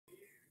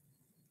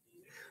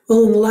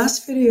Well, in the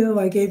last video,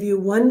 I gave you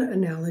one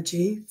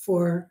analogy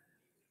for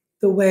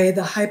the way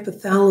the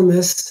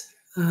hypothalamus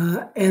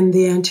and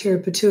the anterior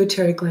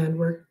pituitary gland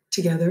work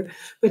together.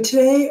 But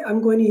today,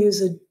 I'm going to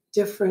use a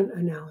different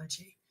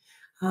analogy.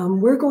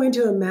 We're going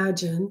to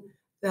imagine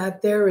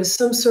that there is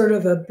some sort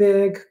of a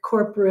big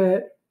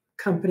corporate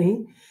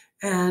company.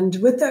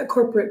 And with that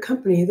corporate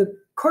company, the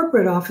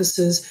corporate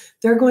offices,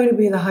 they're going to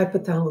be the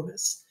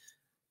hypothalamus.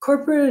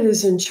 Corporate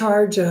is in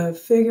charge of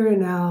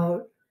figuring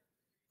out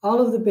all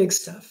of the big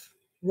stuff.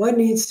 What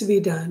needs to be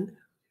done?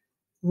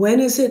 When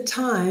is it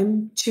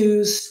time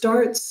to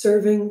start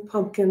serving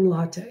pumpkin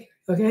latte?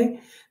 Okay,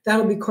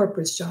 that'll be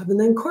corporate's job. And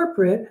then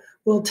corporate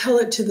will tell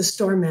it to the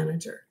store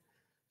manager.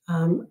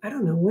 I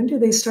don't know, when do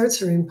they start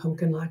serving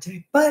pumpkin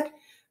latte? But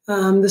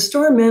the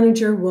store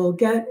manager will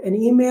get an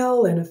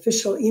email, an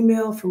official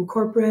email from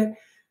corporate,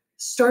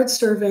 start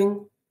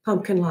serving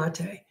pumpkin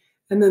latte.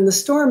 And then the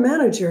store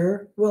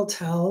manager will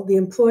tell the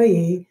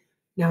employee,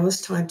 now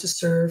is time to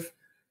serve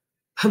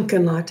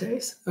pumpkin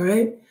lattes, all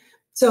right?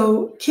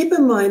 So keep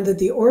in mind that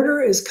the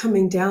order is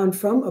coming down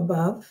from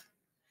above,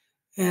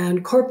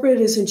 and corporate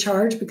is in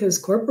charge because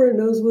corporate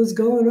knows what's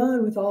going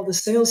on with all the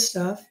sales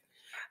stuff.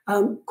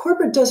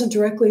 Corporate doesn't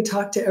directly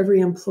talk to every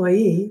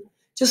employee,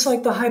 just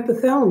like the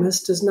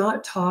hypothalamus does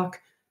not talk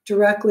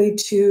directly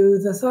to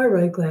the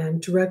thyroid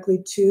gland,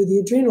 directly to the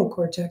adrenal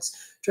cortex,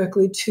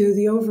 directly to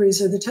the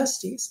ovaries or the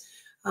testes.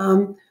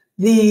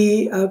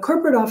 The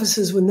corporate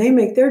offices, when they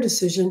make their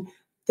decision,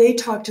 they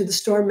talk to the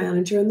store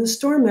manager, and the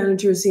store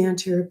manager is the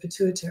anterior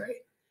pituitary.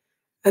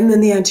 And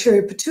then the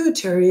anterior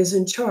pituitary is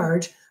in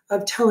charge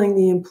of telling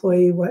the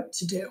employee what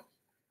to do,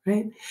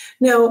 right?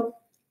 Now,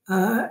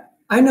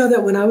 I know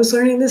that when I was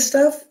learning this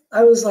stuff,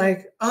 I was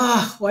like,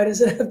 why does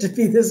it have to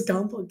be this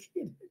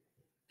complicated?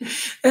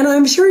 And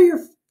I'm sure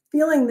you're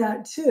feeling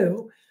that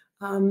too.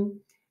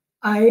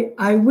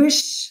 I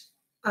wish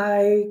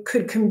I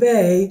could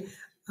convey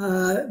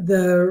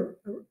the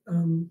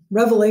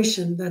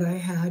revelation that I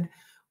had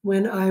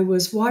when I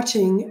was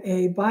watching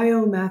a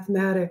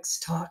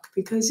biomathematics talk,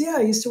 because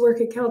I used to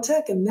work at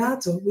Caltech, and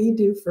that's what we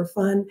do for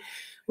fun.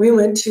 We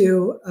went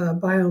to a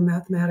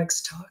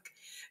biomathematics talk,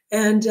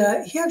 and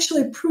he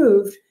actually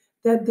proved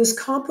that this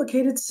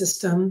complicated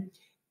system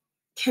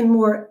can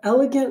more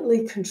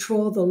elegantly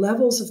control the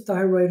levels of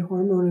thyroid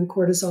hormone and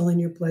cortisol in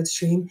your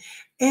bloodstream,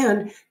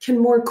 and can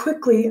more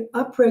quickly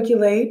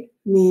upregulate,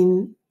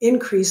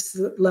 increase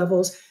the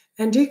levels,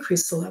 and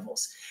decrease the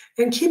levels.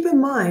 And keep in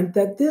mind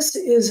that this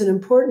is an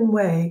important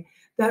way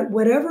that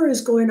whatever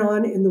is going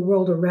on in the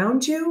world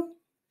around you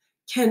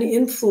can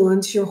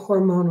influence your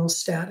hormonal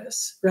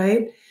status,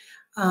 right?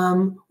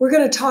 We're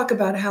going to talk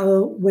about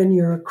how when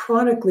you're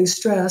chronically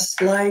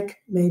stressed, like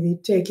maybe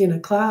taking a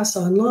class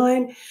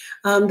online,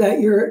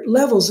 that your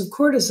levels of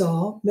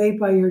cortisol made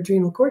by your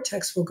adrenal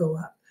cortex will go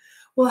up.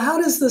 Well,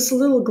 how does this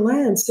little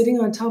gland sitting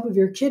on top of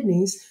your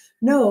kidneys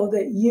know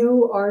that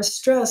you are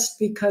stressed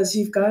because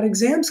you've got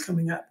exams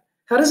coming up?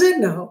 How does it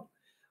know?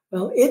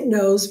 Well, it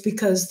knows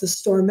because the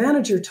store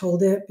manager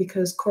told it,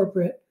 because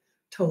corporate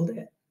told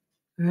it,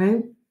 all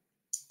right?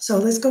 So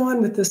let's go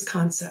on with this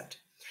concept.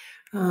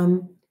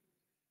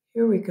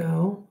 Here we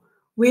go.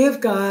 We have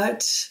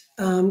got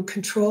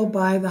control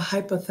by the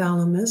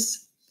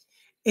hypothalamus.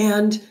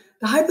 And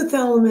the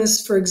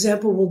hypothalamus, for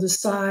example, will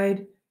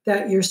decide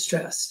that you're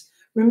stressed.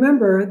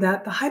 Remember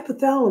that the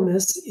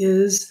hypothalamus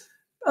is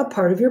a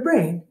part of your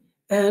brain,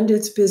 and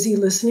it's busy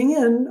listening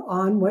in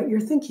on what you're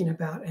thinking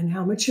about and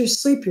how much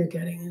sleep you're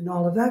getting and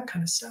all of that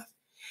kind of stuff.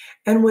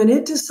 And when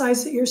it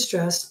decides that you're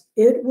stressed,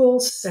 it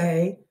will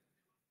say,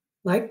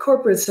 like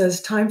corporate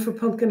says, time for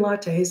pumpkin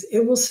lattes,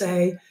 it will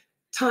say,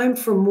 time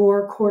for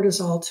more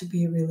cortisol to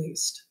be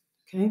released,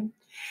 okay?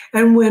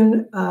 And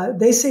when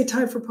they say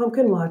time for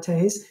pumpkin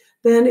lattes,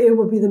 then it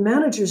will be the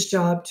manager's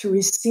job to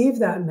receive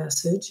that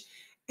message,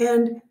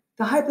 and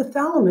the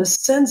hypothalamus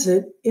sends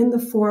it in the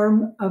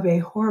form of a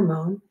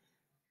hormone,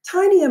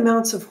 tiny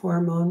amounts of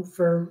hormone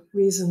for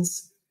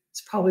reasons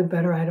it's probably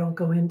better I don't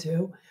go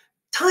into,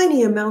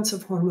 tiny amounts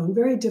of hormone,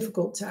 very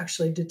difficult to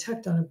actually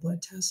detect on a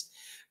blood test,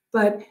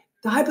 but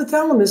the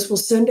hypothalamus will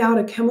send out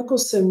a chemical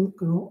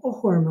signal, a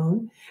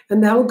hormone,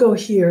 and that will go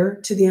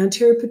here to the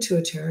anterior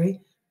pituitary,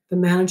 the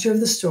manager of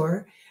the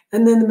store,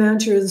 and then the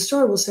manager of the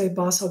store will say,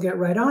 boss, I'll get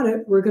right on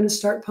it. We're going to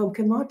start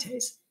pumpkin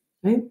lattes,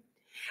 right?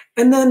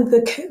 And then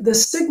the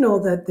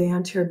signal that the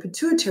anterior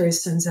pituitary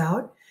sends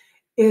out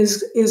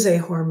is a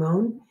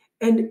hormone,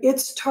 and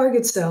its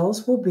target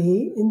cells will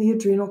be in the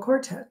adrenal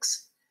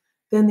cortex.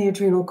 Then the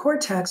adrenal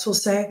cortex will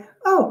say,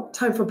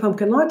 time for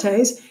pumpkin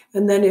lattes,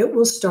 and then it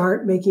will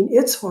start making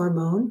its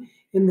hormone,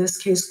 in this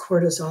case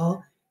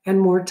cortisol, and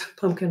more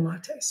pumpkin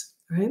lattes,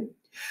 right?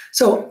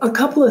 So a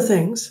couple of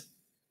things.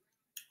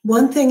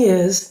 One thing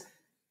is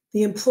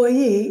the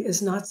employee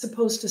is not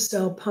supposed to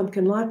sell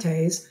pumpkin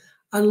lattes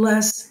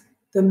unless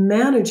the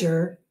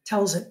manager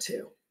tells it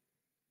to.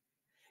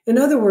 In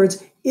other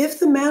words, if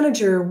the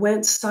manager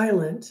went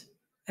silent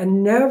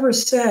and never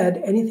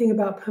said anything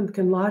about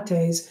pumpkin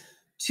lattes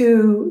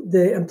to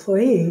the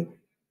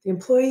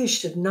employee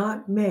should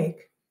not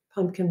make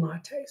pumpkin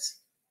lattes,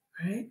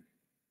 right?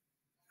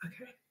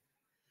 Okay.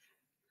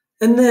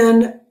 And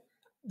then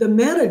the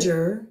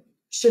manager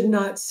should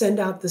not send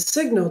out the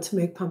signal to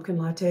make pumpkin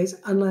lattes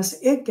unless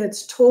it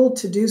gets told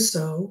to do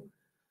so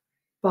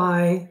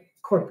by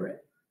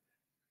corporate.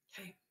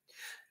 Okay.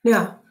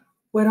 Now,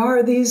 what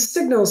are these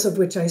signals of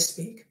which I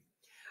speak?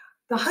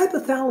 The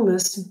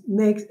hypothalamus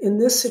in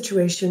this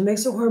situation,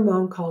 makes a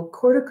hormone called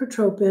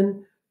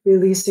corticotropin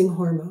releasing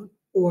hormone,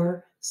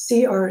 or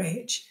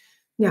CRH.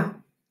 Now,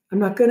 I'm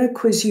not going to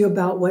quiz you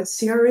about what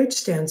CRH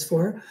stands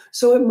for,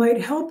 so it might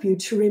help you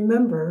to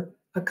remember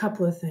a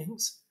couple of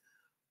things.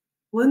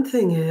 One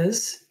thing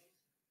is,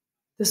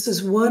 this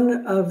is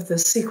one of the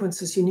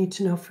sequences you need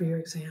to know for your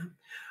exam.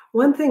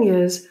 One thing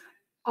is,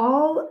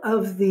 all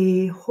of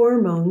the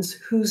hormones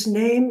whose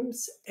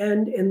names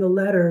end in the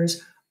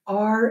letters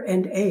R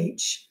and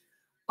H,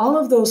 all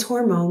of those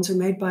hormones are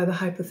made by the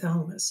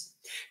hypothalamus.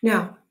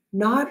 Now,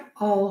 not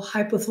all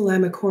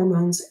hypothalamic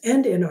hormones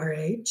end in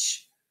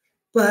RH,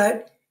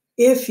 but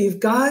if you've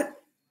got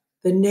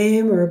the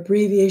name or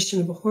abbreviation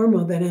of a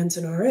hormone that ends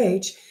in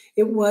RH,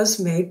 it was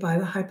made by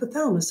the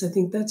hypothalamus. I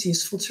think that's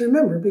useful to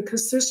remember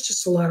because there's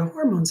just a lot of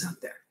hormones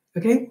out there,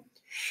 okay?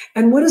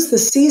 And what does the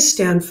C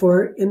stand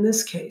for in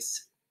this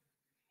case?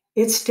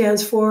 It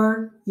stands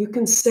for, you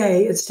can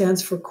say it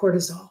stands for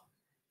cortisol.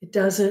 It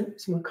doesn't,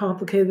 it's more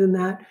complicated than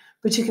that,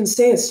 but you can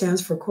say it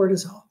stands for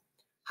cortisol.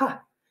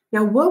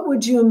 Now, what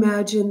would you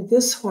imagine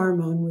this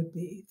hormone would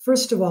be?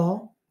 First of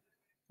all,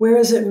 where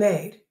is it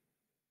made?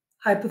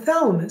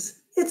 Hypothalamus.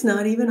 It's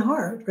not even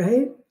hard,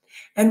 right?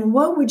 And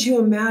what would you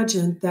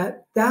imagine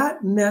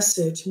that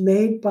message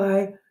made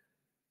by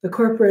the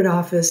corporate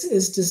office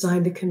is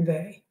designed to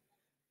convey?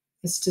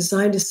 It's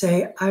designed to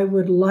say, I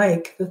would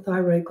like the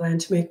thyroid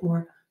gland to make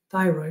more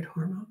thyroid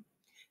hormone.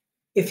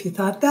 If you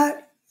thought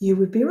that, you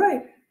would be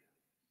right.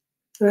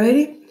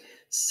 Alrighty?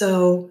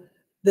 So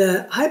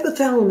the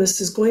hypothalamus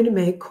is going to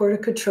make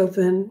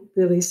corticotropin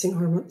releasing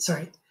hormone,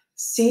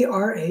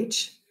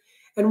 CRH.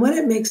 And when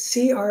it makes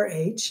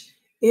CRH,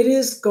 it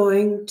is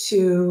going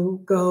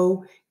to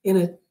go in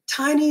a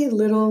tiny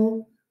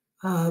little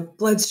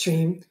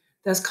bloodstream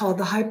that's called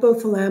the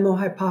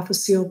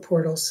hypothalamo-hypophyseal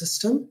portal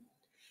system.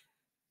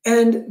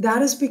 And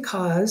that is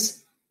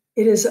because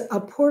it is a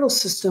portal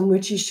system,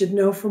 which you should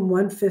know from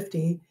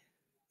 150,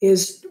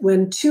 is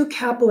when two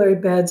capillary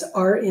beds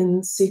are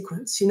in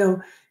sequence. You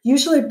know,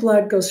 usually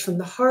blood goes from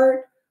the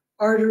heart,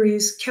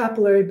 arteries,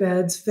 capillary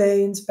beds,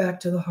 veins,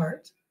 back to the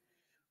heart.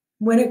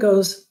 When it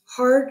goes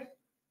heart,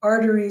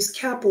 arteries,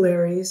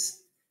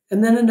 capillaries,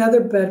 and then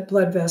another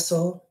blood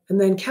vessel, and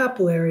then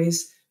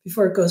capillaries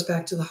before it goes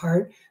back to the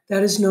heart,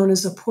 that is known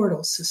as a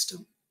portal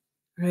system,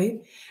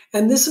 right?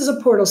 And this is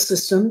a portal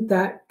system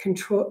that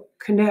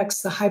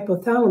connects the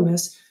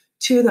hypothalamus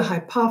to the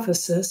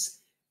hypophysis.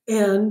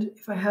 And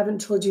if I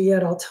haven't told you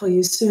yet, I'll tell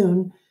you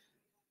soon,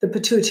 the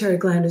pituitary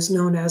gland is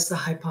known as the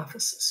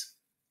hypophysis,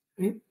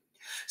 right?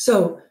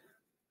 So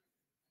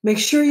make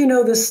sure you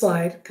know this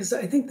slide, because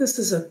I think this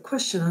is a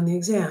question on the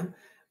exam.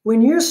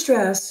 When you're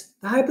stressed,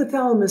 the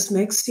hypothalamus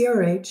makes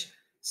CRH.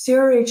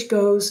 CRH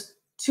goes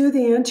to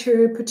the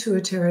anterior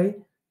pituitary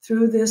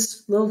through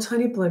this little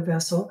tiny blood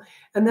vessel,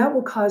 and that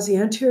will cause the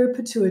anterior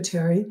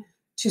pituitary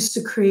to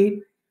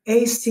secrete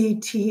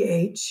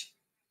ACTH.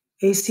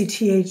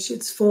 ACTH,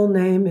 its full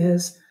name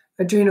is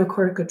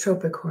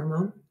adrenocorticotropic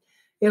hormone.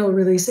 It'll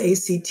release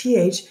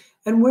ACTH.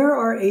 And where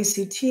are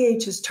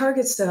ACTH's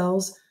target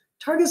cells?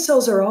 Target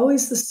cells are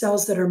always the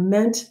cells that are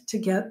meant to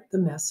get the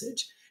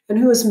message. And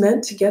who is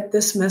meant to get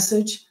this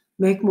message,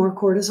 make more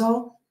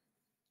cortisol?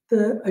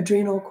 The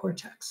adrenal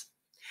cortex.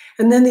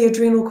 And then the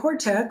adrenal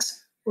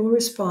cortex will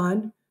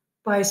respond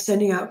by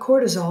sending out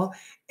cortisol.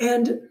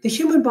 And the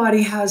human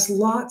body has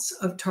lots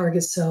of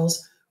target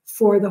cells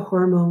for the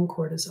hormone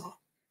cortisol.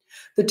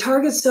 The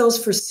target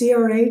cells for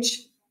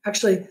CRH,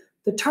 actually,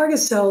 the target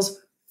cells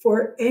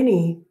for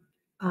any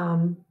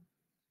of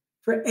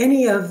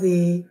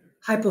the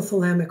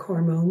hypothalamic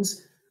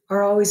hormones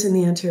are always in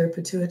the anterior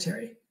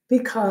pituitary.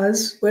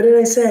 Because, what did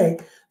I say?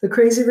 The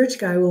crazy rich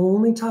guy will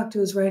only talk to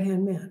his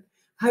right-hand man.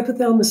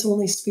 Hypothalamus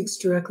only speaks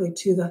directly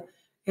to the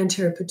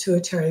anterior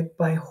pituitary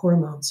by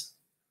hormones.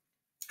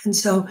 And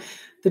so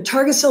the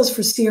target cells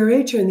for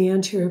CRH are in the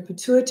anterior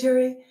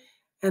pituitary,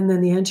 and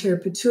then the anterior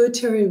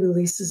pituitary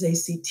releases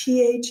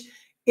ACTH.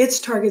 Its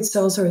target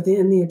cells are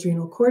in the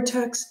adrenal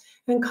cortex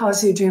and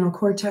cause the adrenal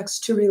cortex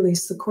to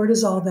release the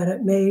cortisol that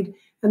it made,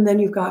 and then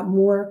you've got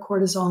more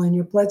cortisol in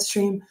your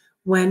bloodstream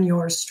when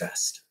you're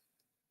stressed.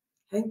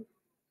 Okay?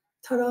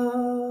 Ta-da!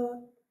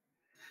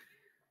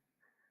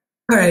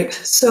 All right,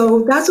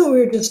 so that's what we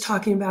were just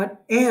talking about.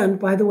 And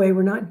by the way,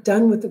 we're not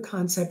done with the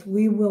concept.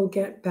 We will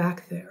get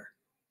back there,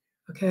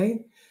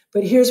 okay?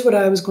 But here's what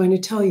I was going to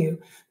tell you.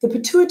 The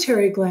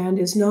pituitary gland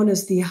is known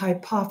as the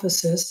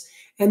hypophysis,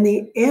 and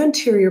the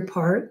anterior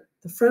part,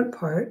 the front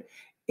part,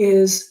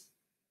 is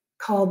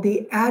called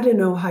the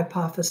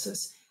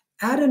adenohypophysis.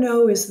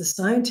 Adeno is the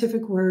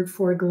scientific word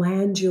for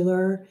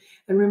glandular.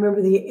 And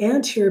remember, the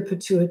anterior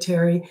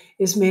pituitary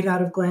is made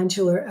out of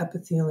glandular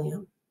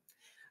epithelium.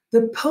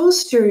 The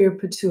posterior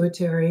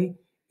pituitary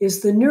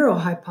is the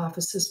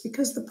neurohypophysis,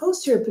 because the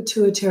posterior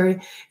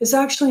pituitary is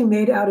actually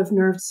made out of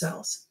nerve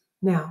cells.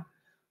 Now,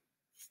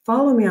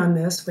 follow me on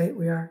this. Wait,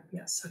 we are,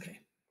 yes, okay.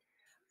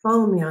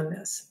 Follow me on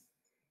this.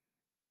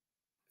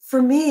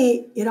 For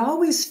me, it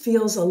always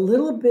feels a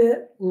little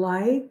bit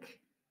like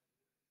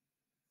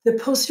the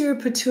posterior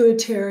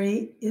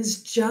pituitary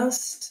is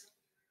just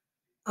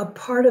a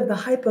part of the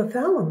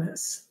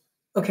hypothalamus.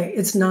 Okay,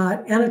 it's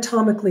not.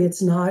 Anatomically,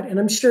 it's not. And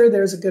I'm sure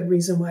there's a good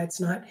reason why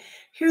it's not.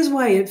 Here's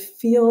why it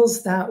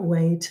feels that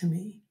way to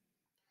me.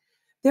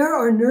 There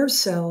are nerve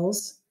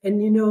cells,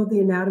 and you know the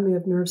anatomy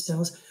of nerve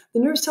cells.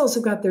 The nerve cells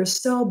have got their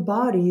cell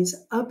bodies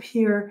up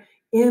here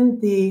in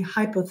the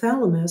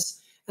hypothalamus,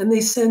 and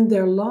they send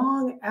their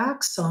long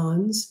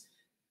axons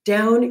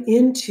down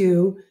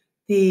into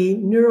the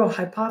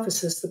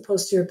neurohypophysis, the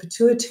posterior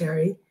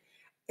pituitary,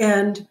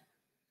 and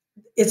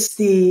it's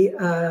the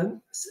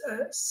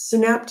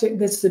synaptic,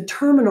 that's the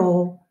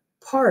terminal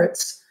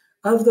parts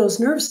of those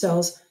nerve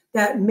cells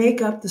that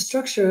make up the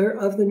structure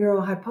of the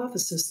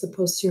neurohypophysis, the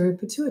posterior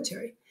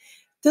pituitary.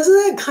 Doesn't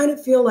that kind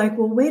of feel like,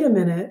 well, wait a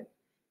minute,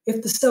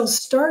 if the cells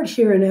start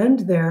here and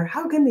end there,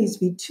 how can these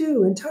be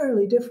two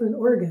entirely different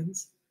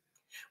organs?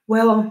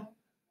 Well,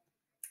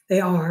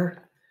 they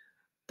are,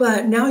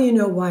 but now you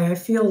know why I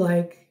feel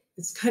like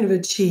it's kind of a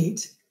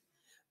cheat.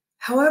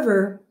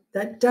 However,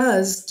 that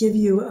does give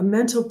you a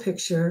mental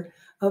picture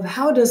of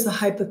how does the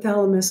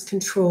hypothalamus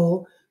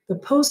control the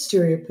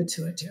posterior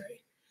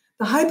pituitary.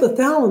 The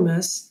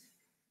hypothalamus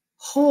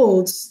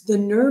holds the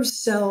nerve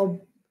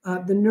cell,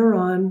 the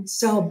neuron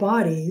cell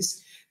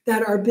bodies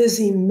that are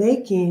busy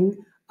making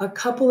a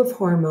couple of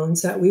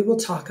hormones that we will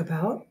talk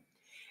about.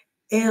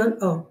 And,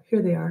 oh,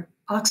 here they are,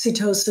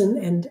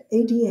 oxytocin and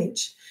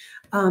ADH.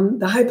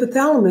 The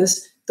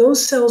hypothalamus,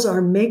 those cells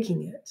are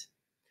making it.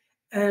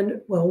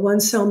 And well, one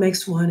cell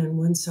makes one and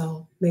one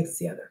cell makes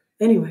the other.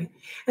 Anyway,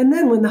 and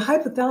then when the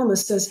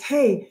hypothalamus says,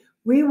 hey,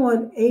 we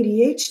want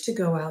ADH to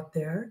go out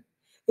there,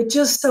 it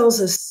just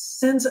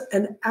sends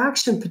an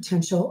action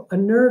potential, a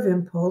nerve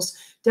impulse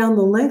down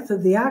the length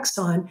of the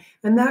axon,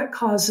 and that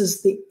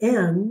causes the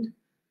end,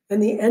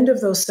 and the end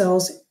of those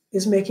cells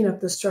is making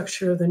up the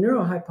structure of the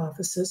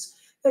neurohypophysis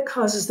that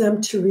causes them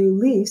to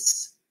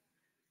release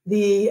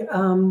the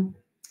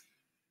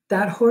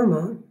that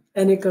hormone,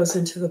 and it goes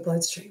into the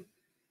bloodstream.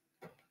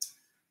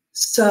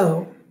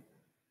 So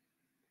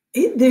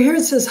here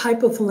it says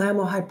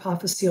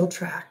hypothalamo-hypophyseal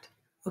tract.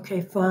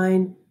 Okay,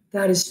 fine,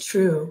 that is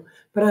true,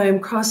 but I am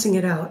crossing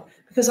it out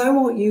because I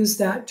won't use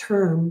that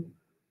term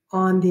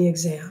on the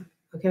exam,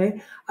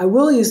 okay? I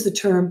will use the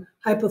term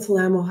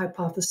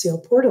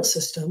hypothalamo-hypophyseal portal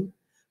system,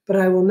 but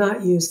I will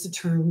not use the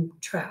term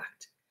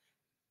tract.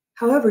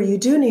 However, you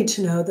do need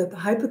to know that the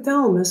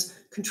hypothalamus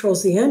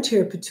controls the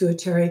anterior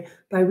pituitary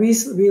by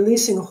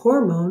releasing a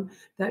hormone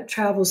that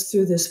travels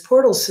through this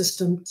portal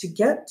system to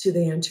get to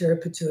the anterior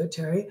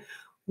pituitary,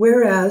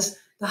 whereas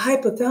the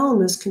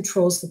hypothalamus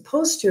controls the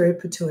posterior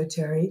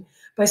pituitary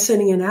by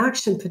sending an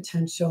action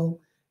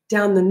potential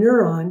down the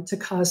neuron to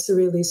cause the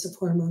release of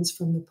hormones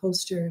from the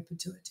posterior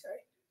pituitary.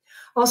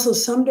 Also,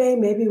 someday,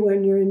 maybe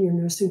when you're in your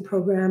nursing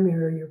program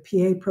or your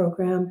PA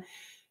program,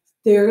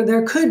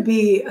 there could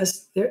be,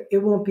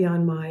 it won't be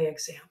on my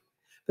exam,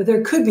 but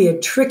there could be a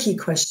tricky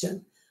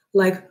question,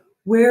 like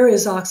where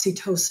is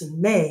oxytocin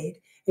made?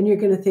 And you're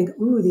going to think,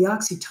 ooh, the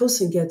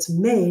oxytocin gets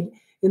made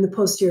in the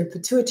posterior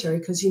pituitary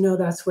because you know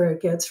that's where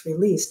it gets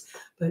released.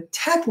 But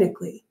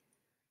technically,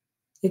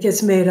 it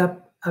gets made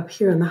up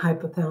here in the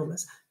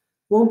hypothalamus.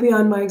 Won't be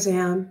on my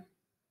exam,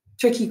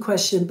 tricky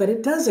question, but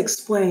it does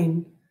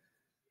explain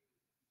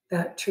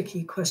that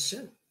tricky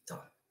question. So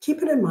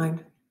keep it in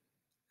mind.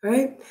 All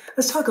right,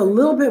 let's talk a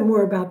little bit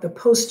more about the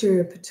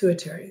posterior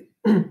pituitary.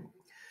 The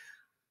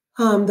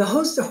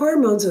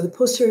hormones of the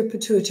posterior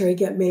pituitary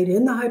get made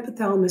in the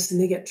hypothalamus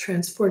and they get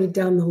transported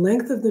down the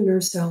length of the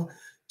nerve cell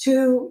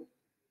to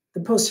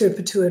the posterior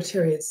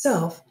pituitary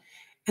itself.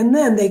 And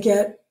then they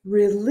get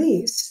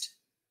released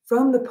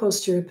from the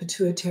posterior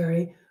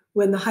pituitary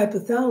when the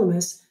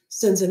hypothalamus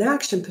sends an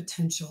action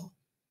potential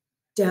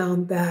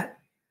down that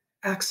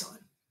axon,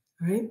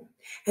 all right?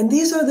 And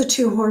these are the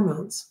two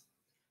hormones.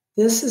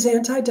 This is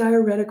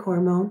anti-diuretic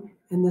hormone,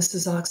 and this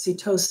is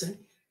oxytocin.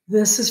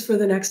 This is for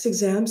the next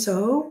exam,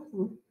 so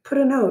put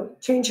a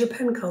note, change your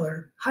pen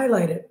color,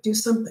 highlight it, do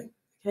something,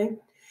 okay?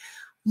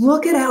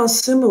 Look at how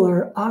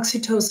similar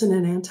oxytocin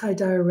and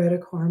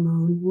anti-diuretic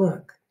hormone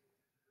look.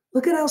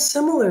 Look at how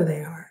similar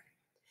they are.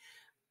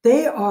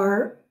 They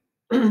are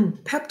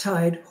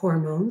peptide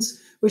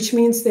hormones, which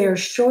means they are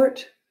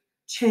short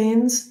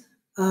chains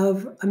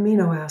of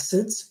amino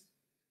acids.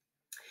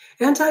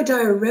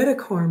 Anti-diuretic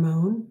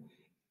hormone,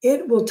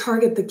 it will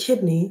target the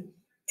kidney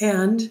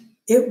and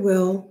it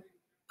will,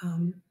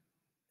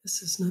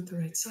 this is not the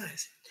right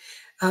size.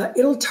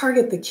 It'll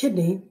target the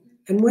kidney,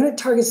 and when it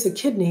targets the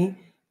kidney,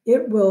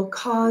 it will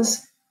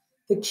cause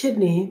the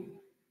kidney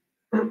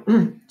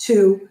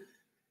to,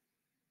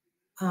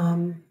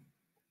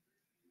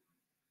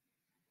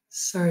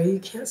 sorry, you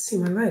can't see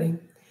my writing.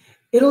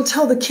 It'll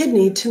tell the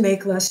kidney to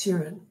make less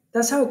urine.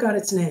 That's how it got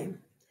its name.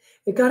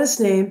 It got its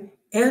name.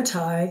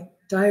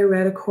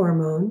 anti-diuretic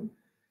hormone.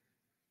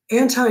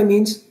 Anti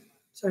means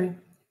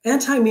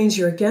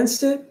you're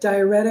against it.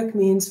 Diuretic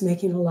means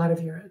making a lot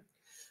of urine.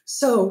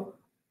 So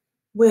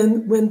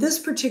when this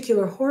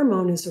particular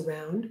hormone is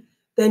around,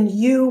 then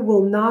you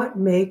will not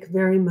make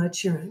very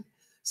much urine.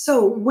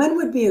 So when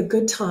would be a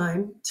good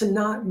time to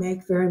not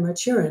make very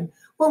much urine?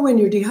 Well, when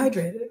you're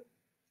dehydrated,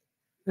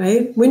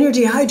 right? When you're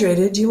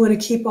dehydrated, you want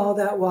to keep all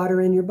that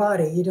water in your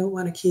body. You don't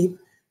want to keep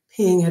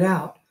peeing it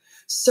out.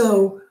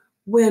 So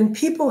when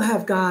people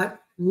have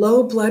got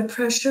low blood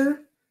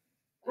pressure,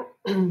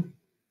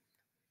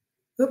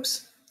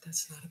 oops,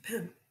 that's not a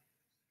pen.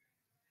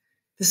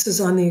 This is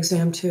on the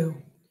exam too.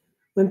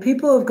 When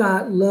people have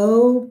got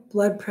low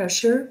blood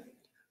pressure,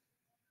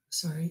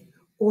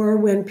 or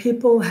when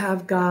people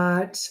have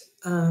got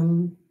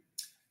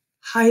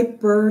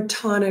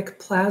hypertonic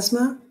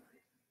plasma,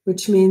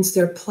 which means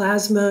their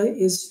plasma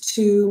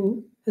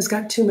has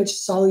got too much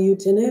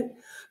solute in it.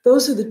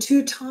 Those are the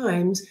two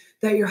times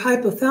that your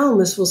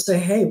hypothalamus will say,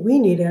 hey, we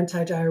need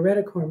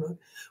antidiuretic hormone.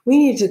 We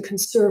need to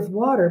conserve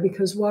water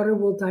because water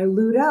will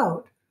dilute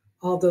out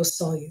all those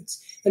solutes.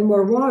 And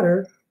more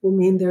water will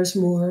mean there's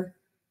more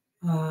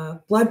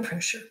blood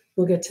pressure.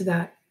 We'll get to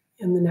that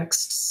in the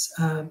next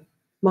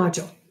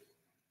module.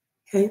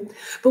 Okay,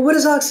 but what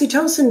does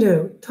oxytocin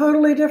do?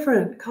 Totally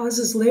different.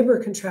 Causes labor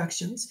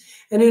contractions.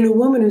 And in a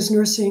woman who's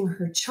nursing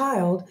her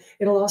child,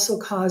 it'll also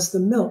cause the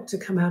milk to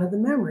come out of the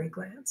mammary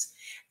glands.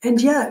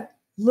 And yet,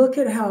 look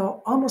at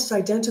how almost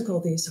identical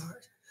these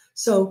are.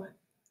 So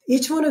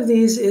each one of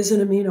these is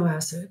an amino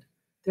acid.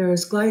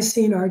 There's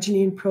glycine,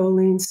 arginine,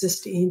 proline,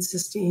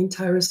 cysteine,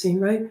 tyrosine,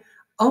 right?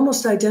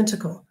 Almost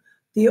identical.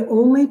 The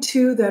only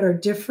two that are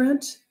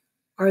different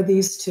are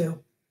these two.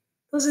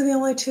 Those are the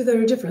only two that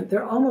are different.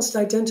 They're almost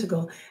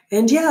identical.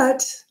 And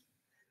yet,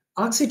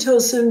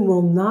 oxytocin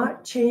will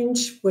not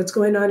change what's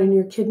going on in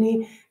your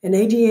kidney, and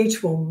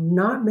ADH will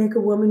not make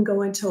a woman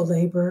go into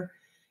labor.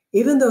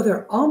 Even though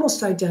they're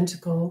almost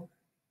identical,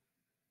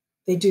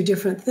 they do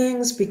different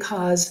things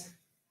because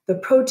the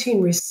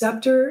protein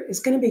receptor is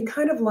going to be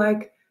kind of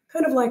like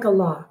a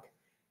lock.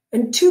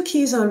 And two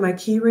keys on my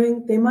key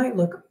ring, they might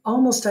look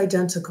almost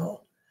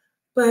identical,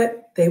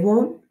 but they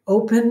won't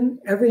open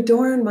every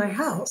door in my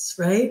house,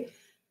 right?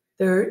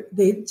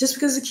 Just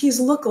because the keys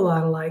look a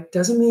lot alike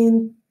doesn't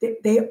mean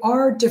they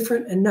are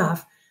different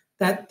enough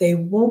that they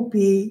won't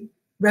be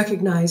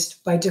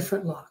recognized by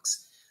different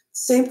locks.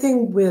 Same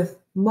thing with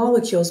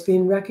molecules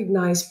being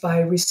recognized by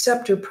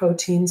receptor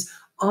proteins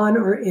on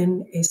or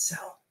in a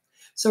cell.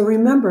 So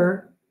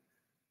remember,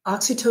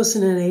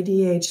 oxytocin and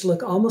ADH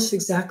look almost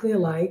exactly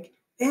alike,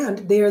 and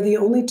they are the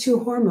only two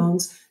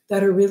hormones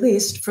that are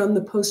released from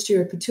the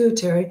posterior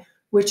pituitary,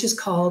 which is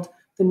called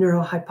the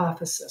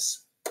neurohypophysis.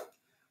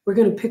 We're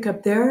going to pick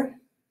up there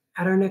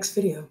at our next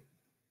video.